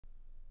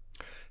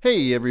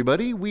Hey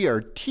everybody, we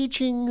are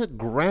teaching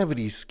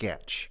Gravity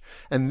Sketch,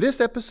 and this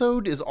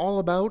episode is all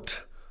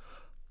about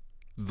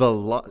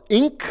the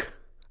ink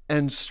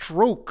and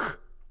stroke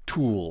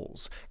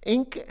tools.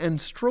 Ink and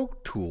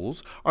stroke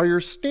tools are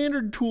your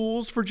standard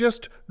tools for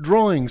just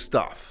drawing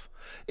stuff.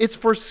 It's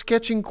for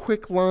sketching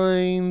quick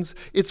lines,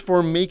 it's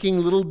for making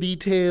little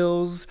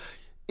details,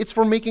 it's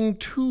for making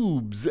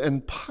tubes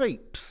and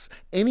pipes,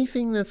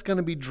 anything that's going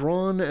to be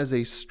drawn as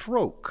a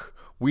stroke.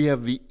 We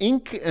have the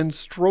ink and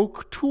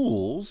stroke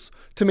tools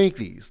to make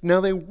these. Now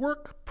they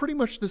work pretty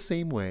much the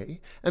same way,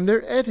 and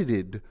they're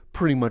edited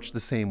pretty much the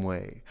same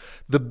way.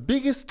 The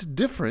biggest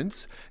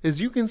difference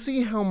is you can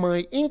see how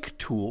my ink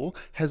tool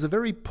has a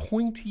very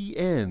pointy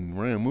end.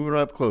 We're going to move it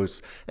up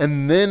close.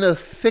 And then a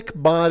thick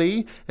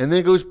body, and then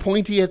it goes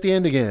pointy at the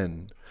end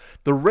again.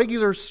 The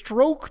regular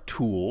stroke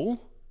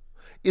tool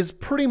is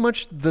pretty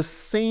much the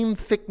same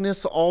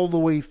thickness all the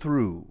way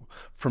through.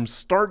 From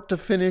start to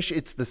finish,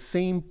 it's the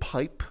same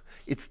pipe.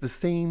 It's the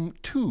same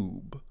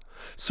tube.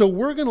 So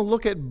we're going to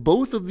look at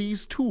both of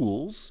these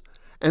tools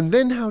and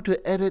then how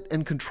to edit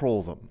and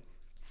control them.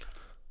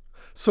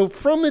 So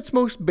from its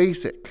most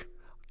basic,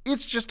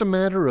 it's just a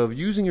matter of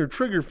using your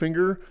trigger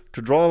finger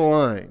to draw a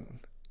line.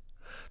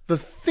 The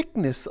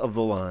thickness of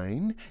the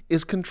line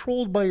is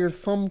controlled by your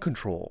thumb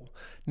control.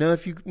 Now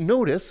if you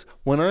notice,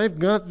 when I've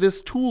got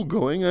this tool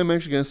going, I'm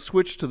actually going to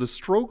switch to the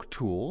stroke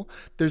tool.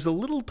 There's a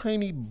little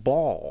tiny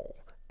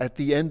ball at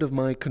the end of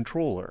my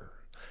controller.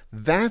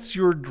 That's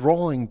your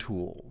drawing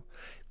tool.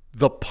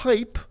 The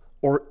pipe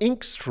or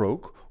ink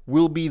stroke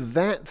will be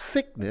that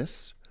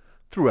thickness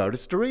throughout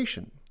its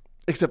duration,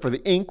 except for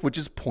the ink, which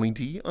is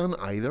pointy on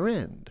either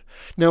end.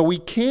 Now we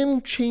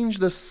can change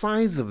the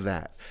size of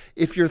that.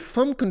 If your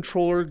thumb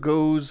controller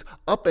goes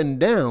up and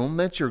down,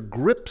 that's your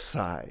grip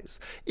size.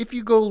 If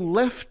you go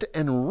left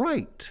and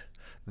right,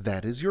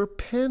 that is your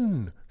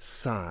pen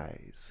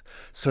size.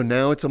 So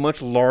now it's a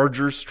much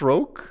larger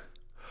stroke,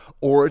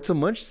 or it's a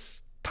much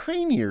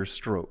tinier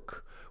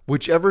stroke,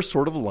 whichever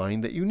sort of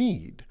line that you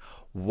need.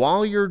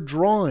 While you're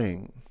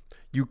drawing,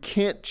 you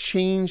can't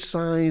change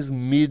size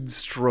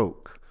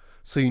mid-stroke,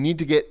 so you need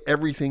to get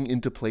everything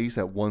into place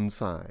at one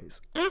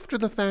size. After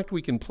the fact,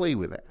 we can play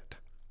with that.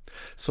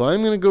 So I'm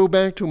going to go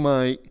back to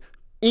my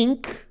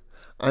ink.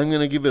 I'm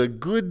going to give it a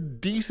good,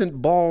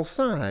 decent ball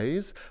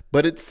size,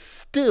 but it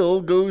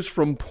still goes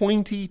from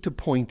pointy to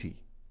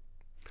pointy.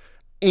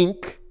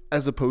 Ink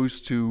as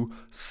opposed to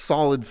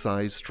solid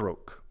size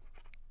stroke.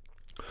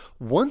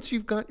 Once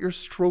you've got your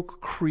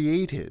stroke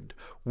created,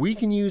 we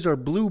can use our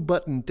blue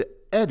button to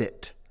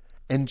edit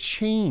and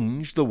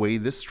change the way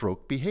this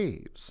stroke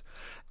behaves.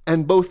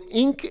 And both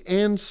ink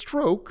and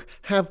stroke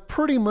have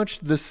pretty much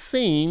the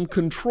same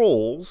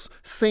controls,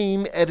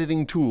 same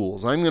editing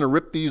tools. I'm going to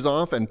rip these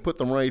off and put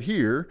them right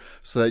here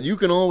so that you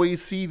can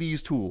always see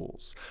these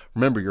tools.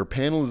 Remember, your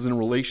panel is in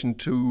relation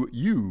to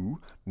you,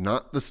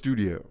 not the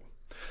studio.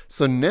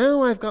 So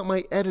now I've got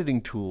my editing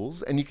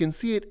tools, and you can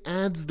see it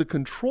adds the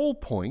control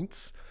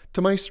points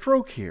to my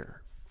stroke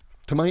here,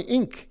 to my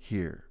ink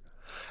here.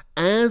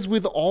 As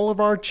with all of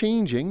our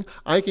changing,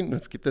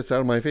 let's get this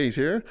out of my face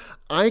here,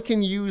 I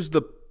can use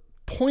the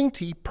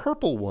pointy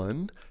purple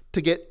one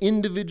to get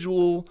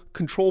individual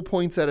control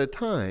points at a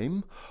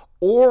time,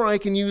 or I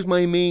can use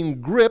my main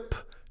grip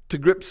to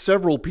grip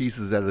several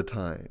pieces at a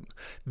time.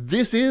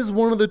 This is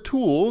one of the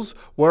tools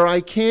where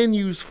I can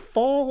use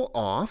fall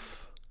off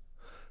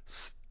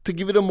to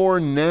give it a more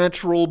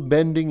natural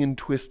bending and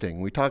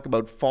twisting. We talk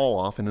about fall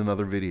off in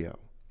another video.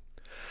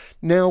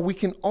 Now we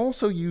can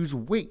also use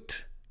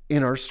weight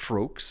in our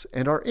strokes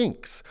and our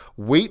inks.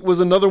 Weight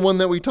was another one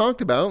that we talked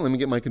about. Let me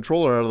get my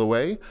controller out of the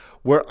way,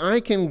 where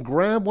I can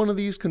grab one of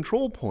these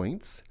control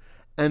points,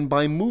 and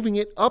by moving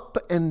it up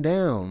and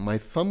down, my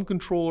thumb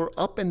controller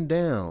up and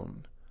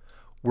down,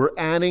 we're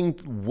adding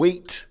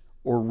weight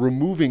or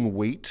removing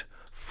weight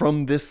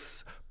from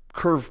this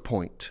curve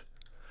point.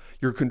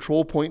 Your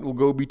control point will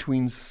go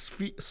between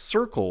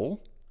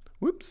circle,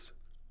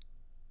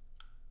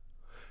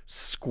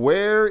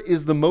 square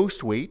is the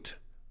most weight,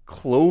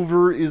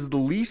 clover is the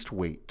least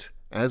weight,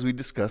 as we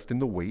discussed in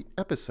the weight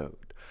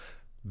episode.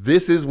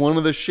 This is one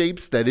of the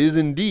shapes that is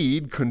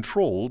indeed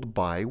controlled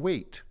by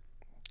weight.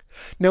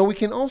 Now we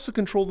can also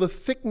control the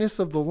thickness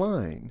of the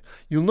line.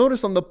 You'll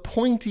notice on the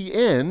pointy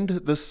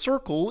end, the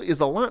circle is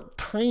a lot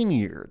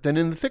tinier than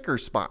in the thicker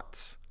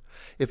spots.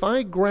 If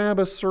I grab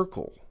a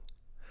circle,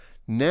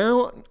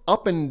 now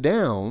up and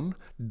down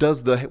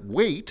does the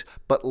weight,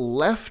 but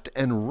left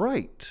and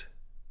right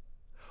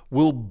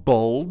will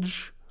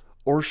bulge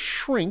or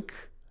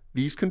shrink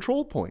these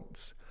control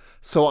points.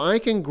 So I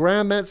can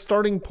grab that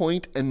starting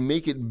point and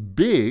make it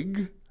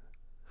big.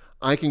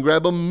 I can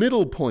grab a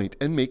middle point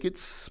and make it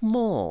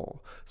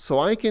small. So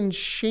I can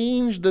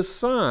change the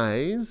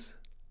size.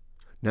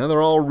 Now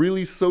they're all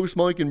really so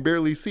small you can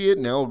barely see it.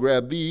 Now I'll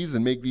grab these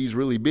and make these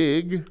really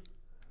big.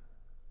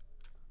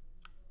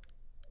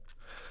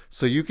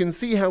 So you can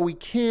see how we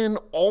can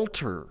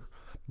alter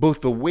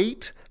both the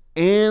weight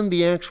and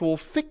the actual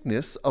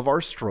thickness of our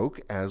stroke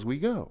as we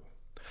go.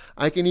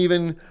 I can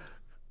even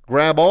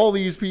grab all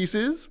these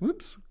pieces,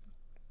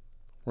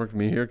 Work with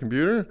me here,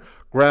 computer.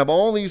 Grab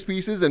all these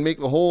pieces and make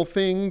the whole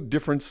thing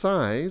different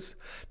size.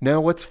 Now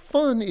what's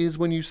fun is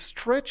when you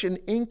stretch an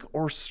ink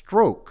or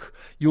stroke,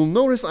 you'll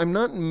notice I'm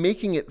not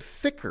making it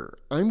thicker.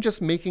 I'm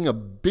just making a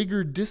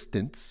bigger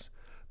distance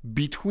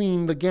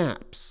between the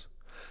gaps.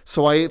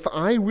 So if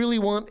I really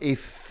want a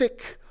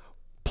thick,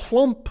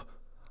 plump,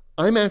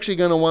 I'm actually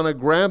going to want to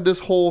grab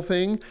this whole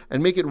thing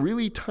and make it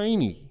really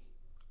tiny.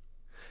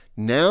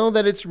 Now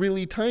that it's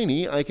really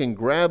tiny, I can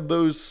grab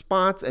those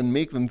spots and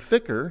make them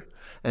thicker,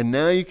 and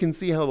now you can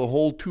see how the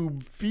whole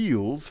tube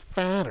feels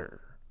fatter.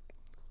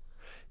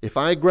 If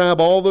I grab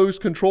all those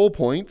control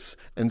points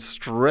and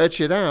stretch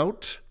it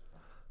out,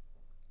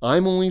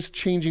 I'm only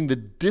changing the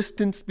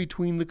distance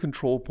between the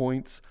control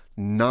points,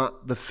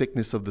 not the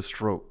thickness of the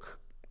stroke.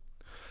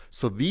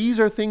 So these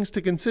are things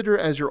to consider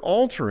as you're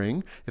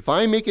altering. If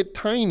I make it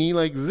tiny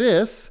like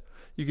this,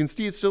 you can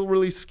see it's still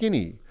really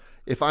skinny.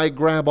 If I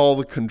grab all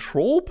the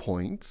control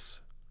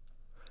points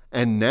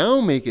and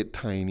now make it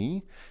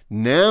tiny,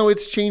 now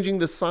it's changing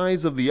the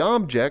size of the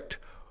object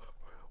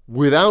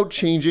without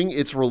changing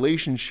its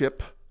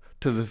relationship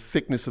to the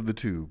thickness of the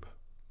tube.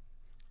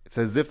 It's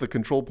as if the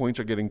control points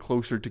are getting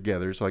closer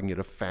together so I can get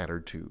a fatter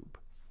tube.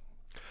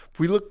 If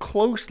we look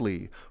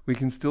closely, we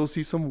can still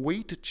see some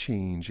weight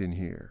change in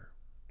here.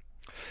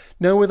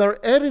 Now with our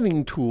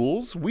editing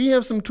tools, we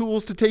have some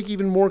tools to take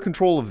even more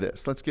control of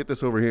this. Let's get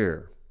this over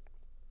here.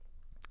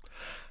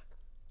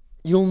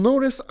 You'll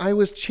notice I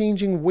was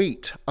changing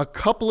weight. A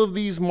couple of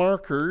these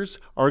markers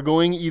are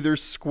going either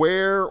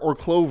square or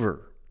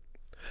clover.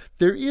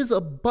 There is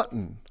a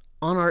button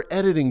on our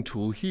editing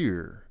tool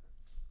here.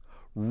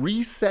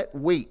 Reset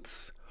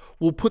weights.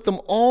 We'll put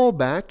them all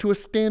back to a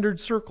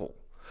standard circle.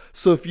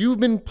 So if you've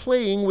been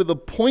playing with the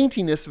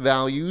pointiness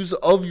values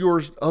of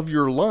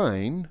your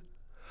line,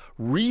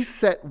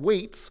 reset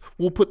weights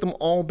will put them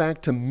all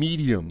back to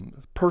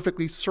medium,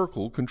 perfectly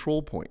circled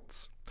control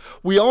points.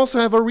 We also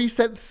have a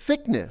reset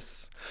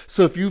thickness.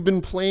 So if you've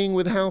been playing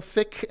with how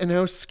thick and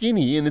how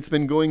skinny, and it's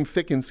been going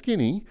thick and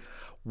skinny,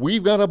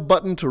 we've got a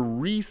button to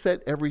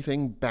reset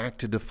everything back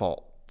to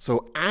default.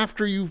 So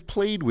after you've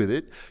played with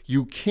it,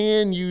 you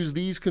can use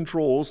these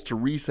controls to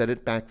reset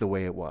it back the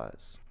way it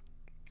was.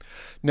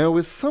 Now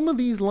with some of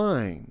these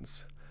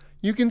lines,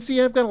 you can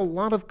see I've got a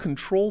lot of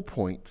control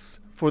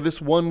points for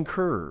this one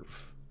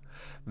curve.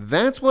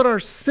 That's what our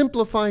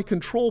Simplify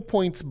Control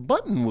Points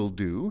button will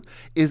do,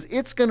 is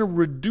it's going to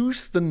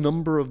reduce the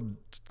number of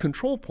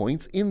control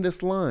points in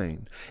this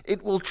line.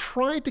 It will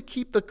try to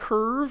keep the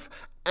curve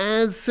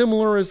as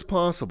similar as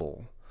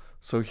possible.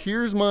 So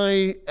here's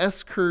my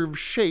S-curve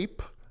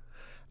shape,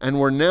 and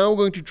we're now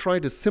going to try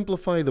to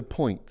simplify the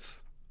points.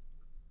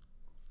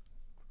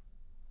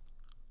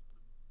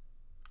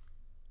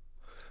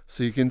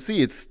 So you can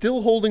see it's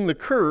still holding the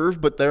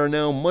curve, but there are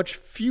now much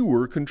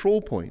fewer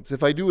control points.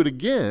 If I do it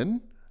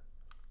again,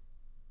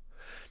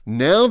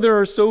 now there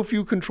are so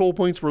few control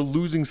points we're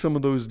losing some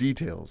of those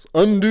details.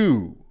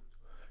 Undo.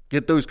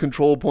 Get those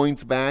control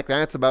points back.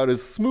 That's about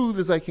as smooth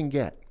as I can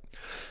get.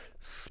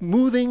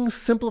 Smoothing,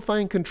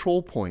 simplifying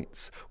control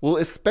points will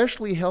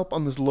especially help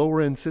on this lower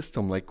end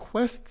system like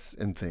quests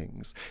and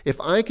things. If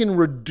I can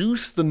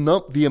reduce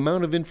the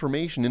amount of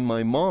information in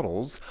my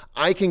models,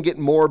 I can get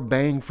more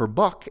bang for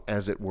buck,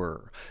 as it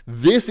were.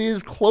 This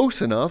is close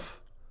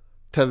enough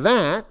to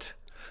that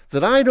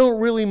I don't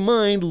really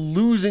mind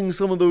losing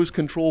some of those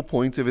control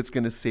points if it's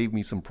going to save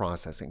me some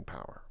processing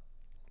power.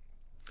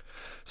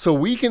 So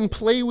we can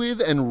play with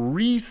and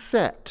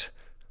reset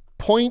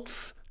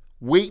points,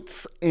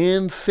 weights,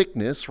 and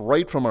thickness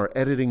right from our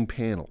editing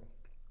panel.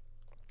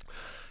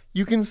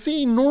 You can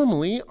see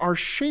normally our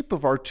shape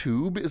of our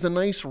tube is a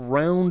nice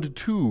round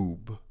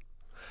tube.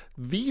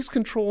 These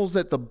controls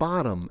at the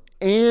bottom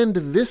and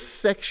this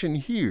section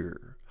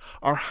here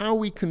are how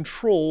we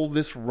control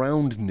this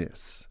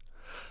roundness.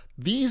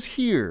 These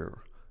here,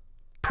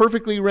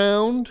 perfectly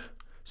round,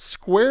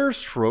 square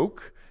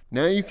stroke.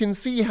 Now you can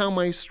see how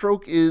my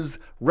stroke is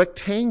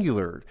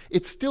rectangular.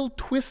 It's still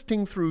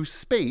twisting through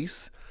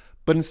space,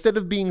 but instead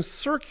of being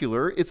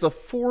circular, it's a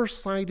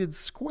four-sided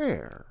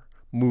square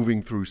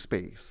moving through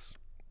space.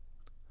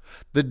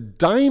 The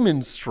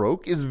diamond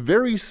stroke is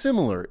very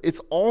similar. It's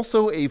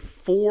also a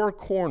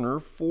four-corner,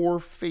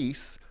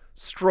 four-face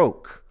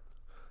stroke.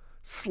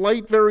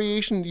 Slight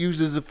variation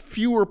uses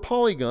fewer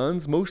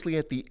polygons, mostly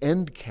at the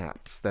end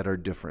caps that are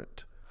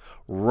different.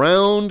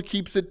 Round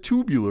keeps it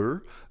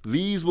tubular.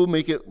 These will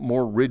make it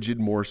more rigid,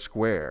 more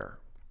square.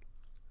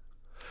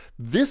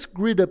 This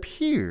grid up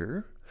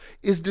here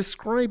is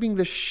describing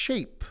the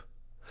shape.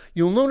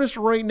 You'll notice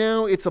right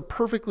now it's a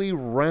perfectly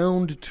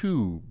round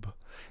tube.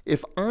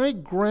 If I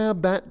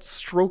grab that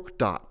stroke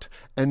dot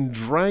and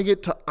drag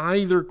it to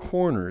either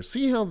corner,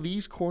 see how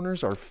these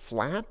corners are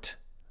flat?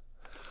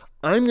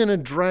 I'm going to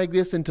drag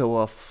this into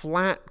a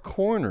flat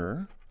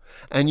corner,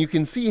 and you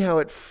can see how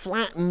it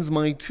flattens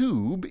my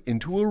tube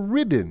into a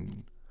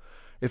ribbon.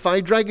 If I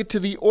drag it to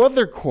the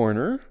other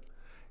corner,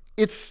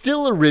 it's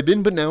still a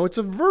ribbon, but now it's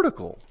a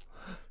vertical.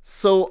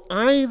 So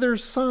either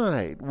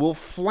side will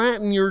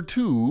flatten your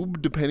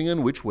tube depending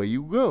on which way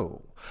you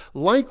go.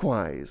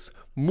 Likewise,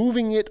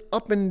 moving it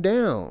up and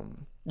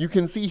down. You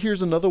can see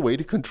here's another way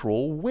to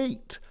control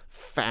weight.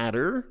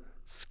 Fatter,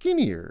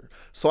 skinnier.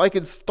 So I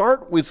could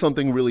start with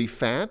something really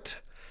fat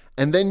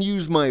and then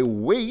use my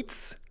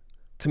weights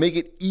to make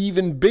it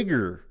even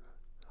bigger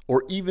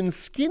or even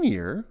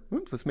skinnier.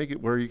 Oops, let's make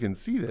it where you can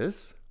see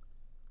this.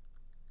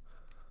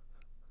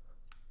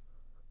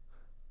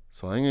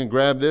 So I'm going to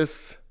grab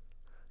this,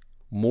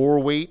 more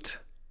weight,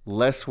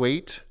 less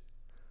weight,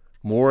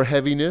 more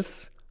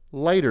heaviness,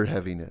 lighter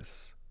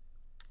heaviness.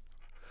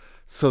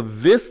 So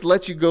this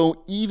lets you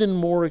go even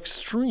more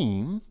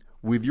extreme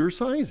with your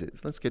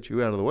sizes. Let's get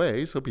you out of the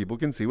way so people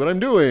can see what I'm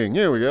doing.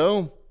 Here we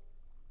go.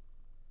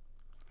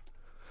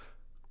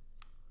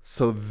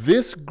 So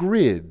this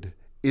grid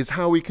is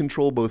how we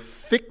control both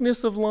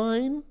thickness of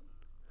line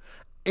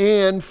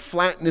and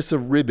flatness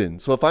of ribbon.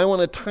 So if I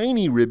want a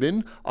tiny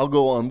ribbon, I'll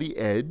go on the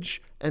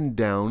edge and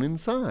down in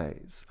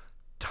size.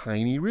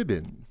 Tiny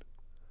ribbon.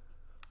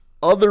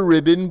 Other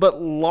ribbon,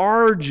 but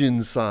large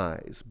in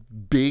size.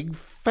 Big,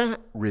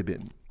 fat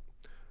ribbon.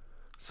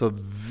 So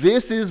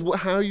this is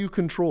how you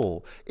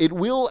control. It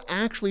will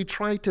actually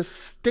try to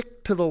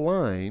stick to the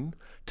line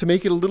to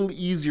make it a little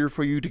easier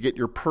for you to get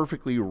your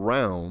perfectly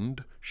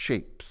round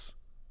shapes.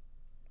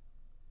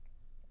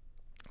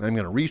 I'm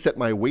going to reset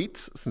my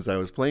weights since I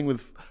was playing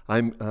with,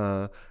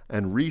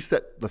 and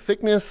reset the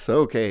thickness.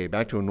 Okay,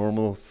 back to a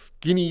normal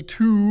skinny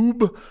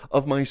tube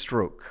of my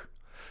stroke.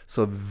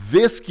 So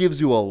this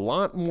gives you a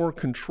lot more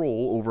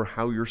control over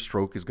how your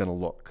stroke is going to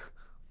look.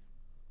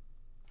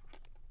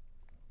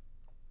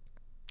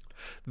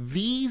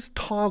 These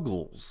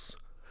toggles,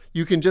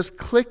 you can just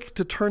click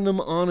to turn them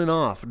on and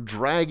off,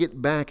 drag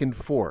it back and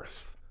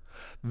forth.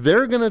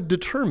 They're going to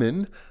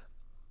determine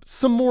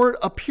some more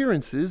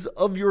appearances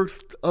of your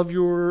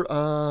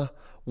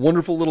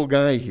wonderful little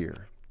guy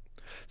here.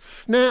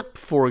 Snap,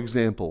 for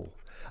example,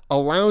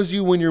 allows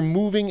you when you're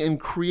moving and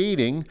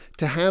creating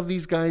to have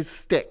these guys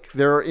stick.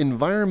 There are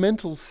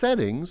environmental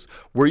settings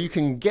where you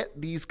can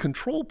get these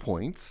control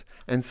points,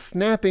 and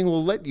snapping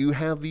will let you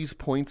have these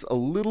points a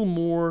little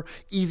more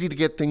easy to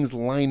get things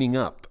lining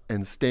up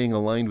and staying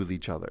aligned with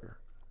each other.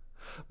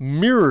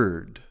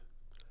 Mirrored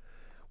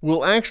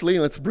will actually,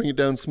 let's bring it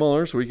down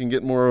smaller so we can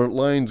get more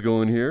lines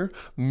going here.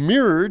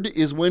 Mirrored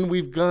is when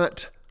we've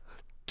got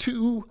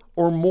two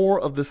or more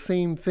of the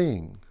same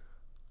thing.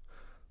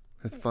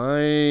 If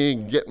I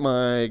get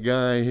my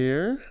guy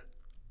here,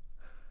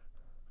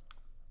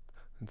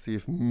 let's see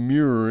if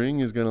mirroring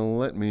is going to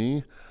let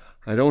me.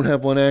 I don't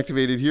have one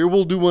activated here.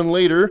 We'll do one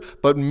later,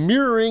 but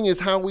mirroring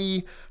is how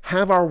we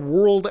have our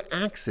world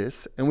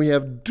axis and we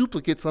have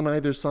duplicates on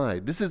either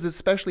side. This is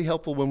especially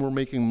helpful when we're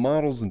making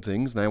models and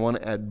things, and I want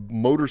to add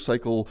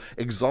motorcycle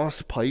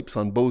exhaust pipes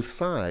on both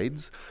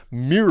sides.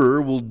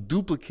 Mirror will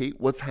duplicate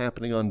what's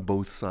happening on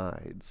both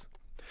sides.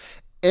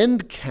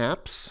 End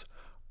caps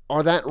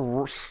are that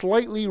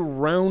slightly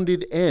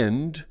rounded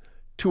end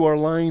to our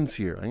lines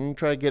here. I'm going to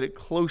try to get it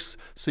close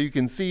so you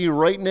can see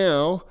right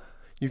now.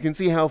 You can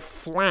see how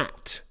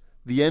flat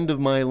the end of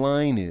my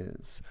line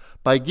is.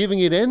 By giving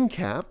it end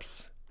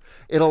caps,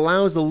 it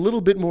allows a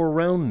little bit more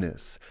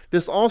roundness.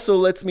 This also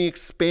lets me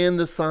expand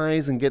the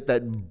size and get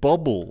that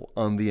bubble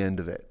on the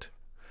end of it.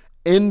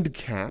 End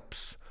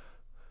caps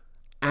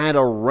add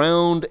a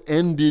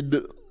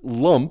round-ended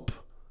lump.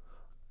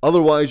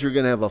 Otherwise, you're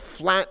going to have a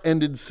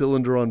flat-ended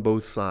cylinder on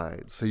both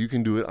sides. So you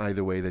can do it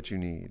either way that you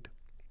need.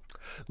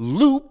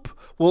 Loop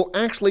will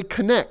actually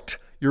connect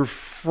your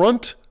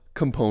front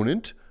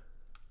component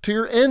to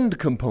your end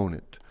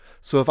component.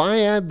 So if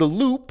I add the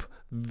loop,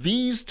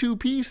 these two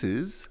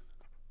pieces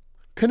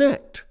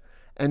connect.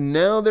 And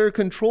now their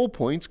control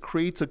points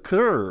creates a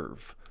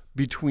curve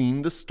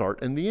between the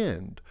start and the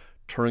end.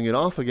 Turning it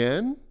off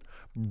again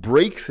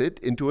breaks it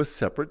into a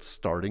separate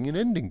starting and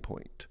ending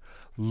point.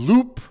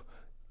 Loop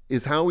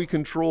is how we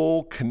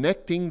control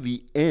connecting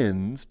the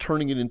ends,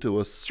 turning it into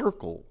a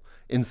circle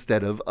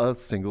instead of a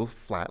single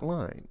flat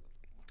line.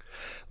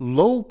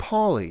 Low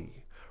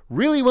poly,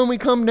 really when we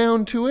come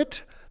down to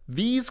it,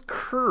 these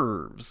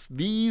curves,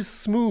 these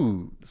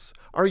smooths,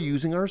 are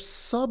using our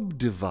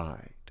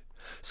subdivide.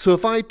 So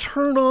if I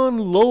turn on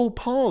low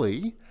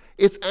poly,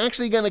 it's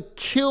actually going to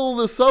kill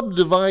the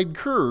subdivide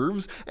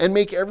curves and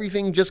make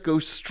everything just go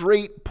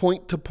straight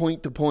point to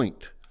point to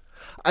point.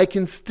 I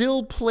can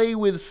still play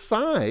with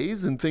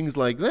size and things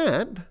like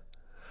that,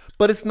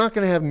 but it's not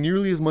going to have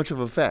nearly as much of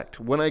an effect.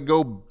 When I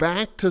go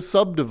back to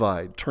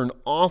subdivide, turn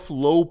off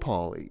low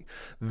poly,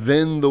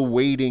 then the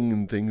weighting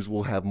and things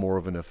will have more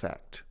of an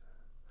effect.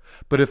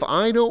 But if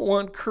I don't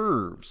want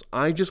curves,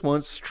 I just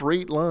want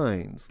straight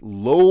lines,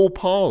 low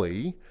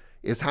poly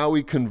is how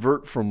we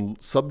convert from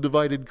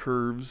subdivided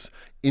curves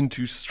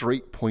into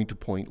straight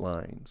point-to-point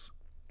lines.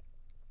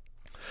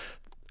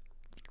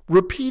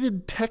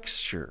 Repeated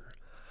texture.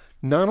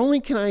 Not only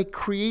can I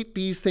create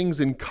these things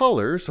in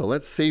color, so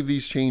let's save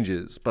these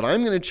changes, but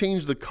I'm going to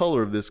change the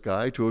color of this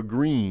guy to a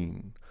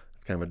green.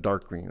 It's kind of a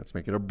dark green. Let's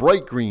make it a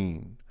bright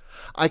green.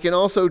 I can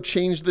also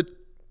change the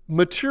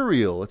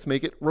material. Let's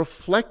make it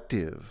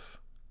reflective.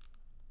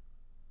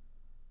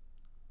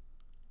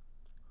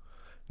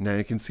 Now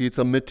you can see it's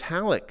a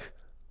metallic.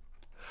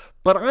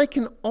 But I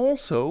can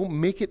also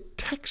make it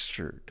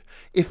textured.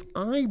 If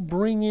I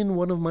bring in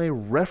one of my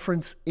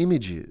reference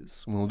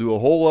images, and we'll do a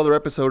whole other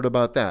episode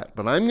about that,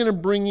 but I'm going to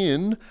bring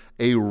in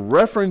a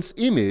reference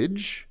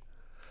image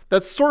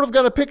that's sort of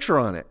got a picture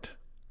on it.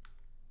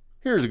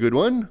 Here's a good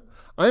one.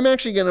 I'm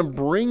actually going to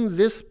bring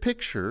this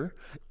picture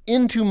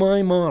into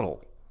my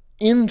model,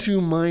 into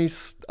my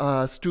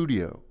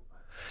studio.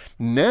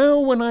 Now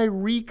when I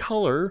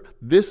recolor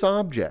this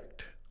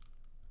object,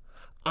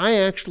 I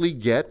actually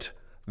get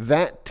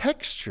that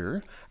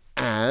texture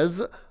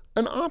as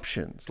an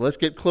option. So let's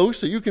get close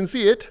so you can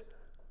see it.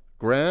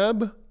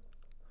 Grab.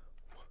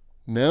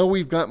 Now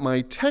we've got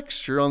my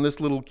texture on this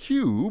little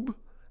cube,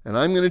 and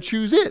I'm going to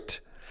choose it.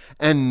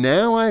 And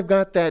now I've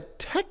got that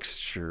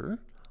texture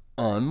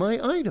on my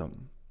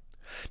item.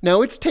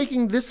 Now it's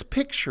taking this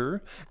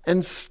picture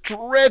and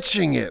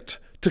stretching it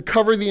to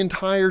cover the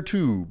entire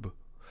tube.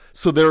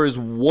 So there is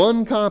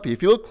one copy.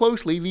 If you look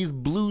closely, these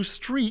blue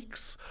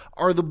streaks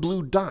are the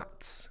blue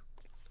dots.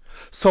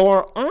 So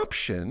our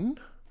option,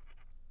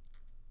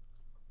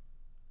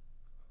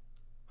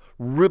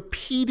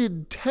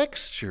 repeated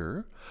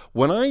texture,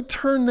 when I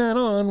turn that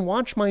on,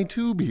 watch my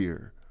tube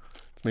here.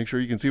 Let's make sure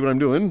you can see what I'm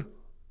doing.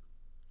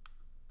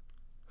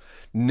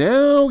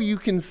 Now you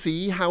can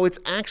see how it's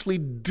actually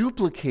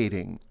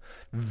duplicating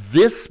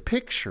this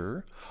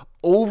picture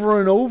over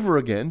and over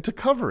again to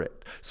cover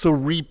it. So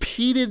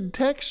repeated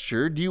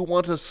texture, do you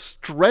want to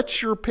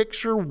stretch your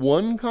picture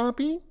one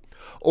copy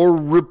or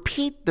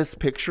repeat this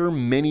picture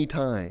many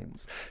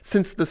times?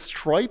 Since the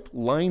stripe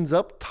lines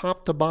up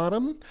top to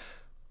bottom,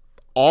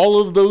 all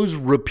of those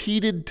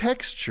repeated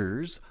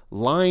textures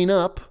line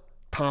up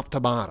top to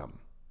bottom.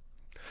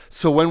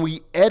 So when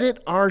we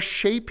edit our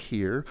shape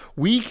here,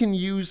 we can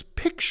use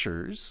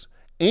pictures.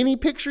 Any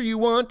picture you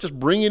want, just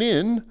bring it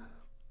in.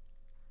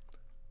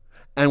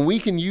 And we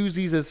can use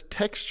these as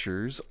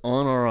textures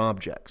on our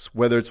objects,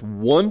 whether it's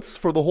once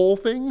for the whole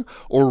thing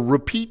or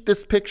repeat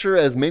this picture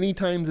as many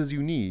times as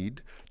you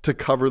need to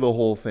cover the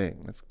whole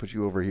thing. Let's put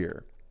you over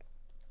here.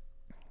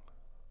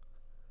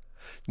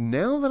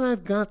 Now that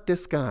I've got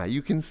this guy,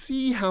 you can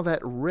see how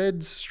that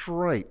red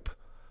stripe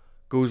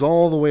goes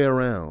all the way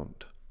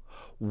around.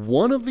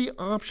 One of the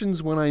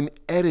options when I'm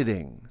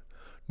editing,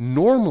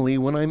 normally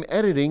when I'm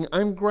editing,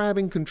 I'm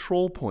grabbing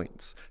control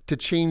points to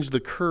change the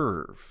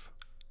curve.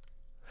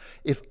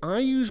 If I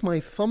use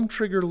my thumb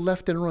trigger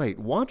left and right,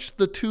 watch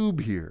the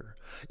tube here.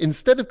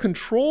 Instead of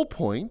control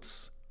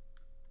points,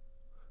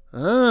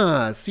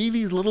 see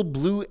these little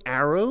blue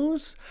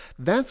arrows?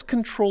 That's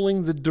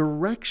controlling the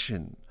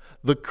direction,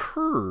 the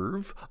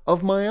curve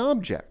of my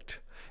object.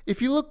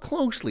 If you look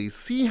closely,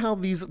 see how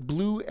these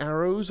blue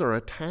arrows are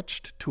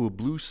attached to a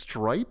blue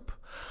stripe?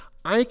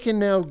 I can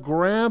now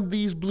grab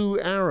these blue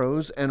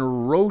arrows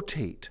and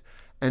rotate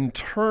and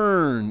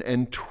turn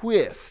and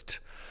twist.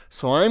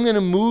 So I'm going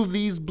to move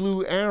these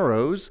blue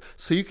arrows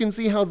so you can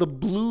see how the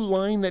blue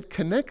line that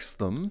connects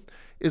them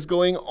is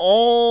going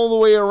all the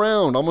way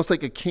around, almost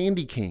like a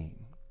candy cane.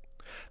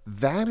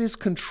 That is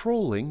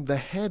controlling the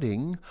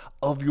heading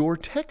of your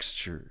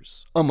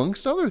textures,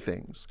 amongst other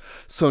things.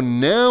 So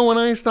now when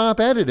I stop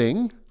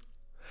editing,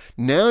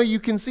 now you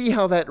can see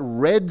how that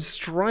red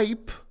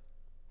stripe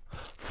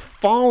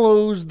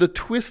follows the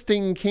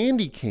twisting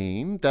candy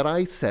cane that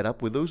I set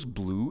up with those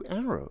blue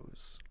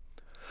arrows.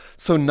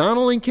 So not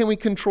only can we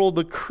control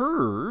the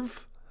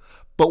curve,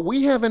 but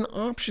we have an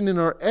option in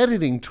our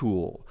editing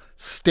tool.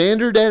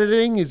 Standard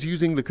editing is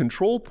using the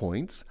control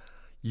points.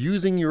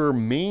 Using your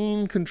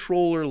main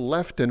controller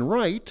left and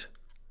right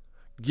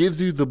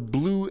gives you the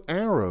blue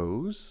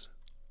arrows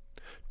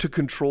to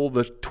control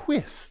the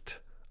twist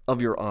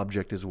of your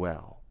object as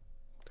well.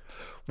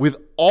 With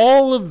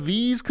all of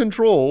these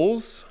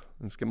controls,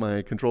 let's get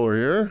my controller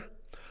here.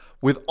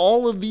 With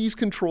all of these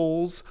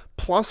controls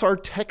plus our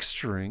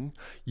texturing,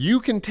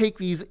 you can take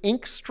these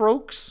inks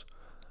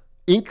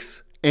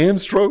and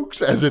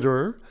strokes, as it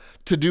were,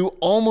 to do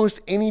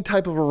almost any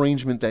type of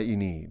arrangement that you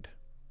need.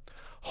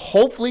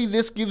 Hopefully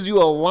this gives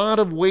you a lot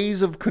of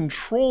ways of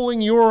controlling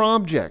your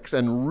objects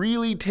and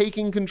really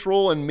taking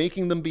control and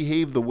making them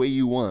behave the way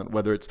you want,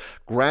 whether it's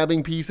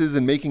grabbing pieces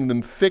and making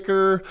them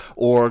thicker,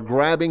 or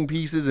grabbing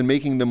pieces and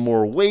making them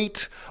more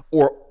weight,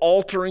 or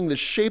altering the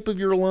shape of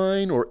your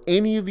line, or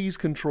any of these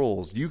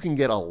controls. You can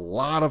get a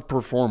lot of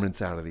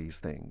performance out of these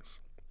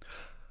things.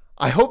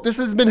 I hope this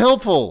has been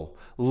helpful.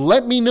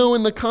 Let me know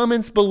in the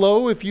comments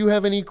below if you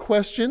have any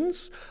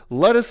questions.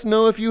 Let us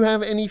know if you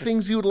have any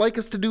things you would like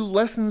us to do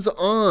lessons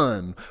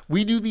on.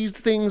 We do these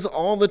things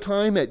all the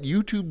time at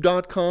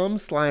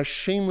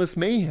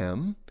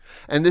youtube.com/shamelessmayhem.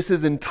 And this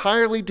is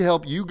entirely to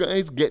help you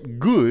guys get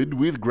good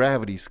with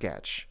Gravity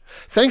Sketch.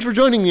 Thanks for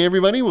joining me,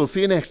 everybody. We'll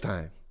see you next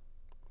time.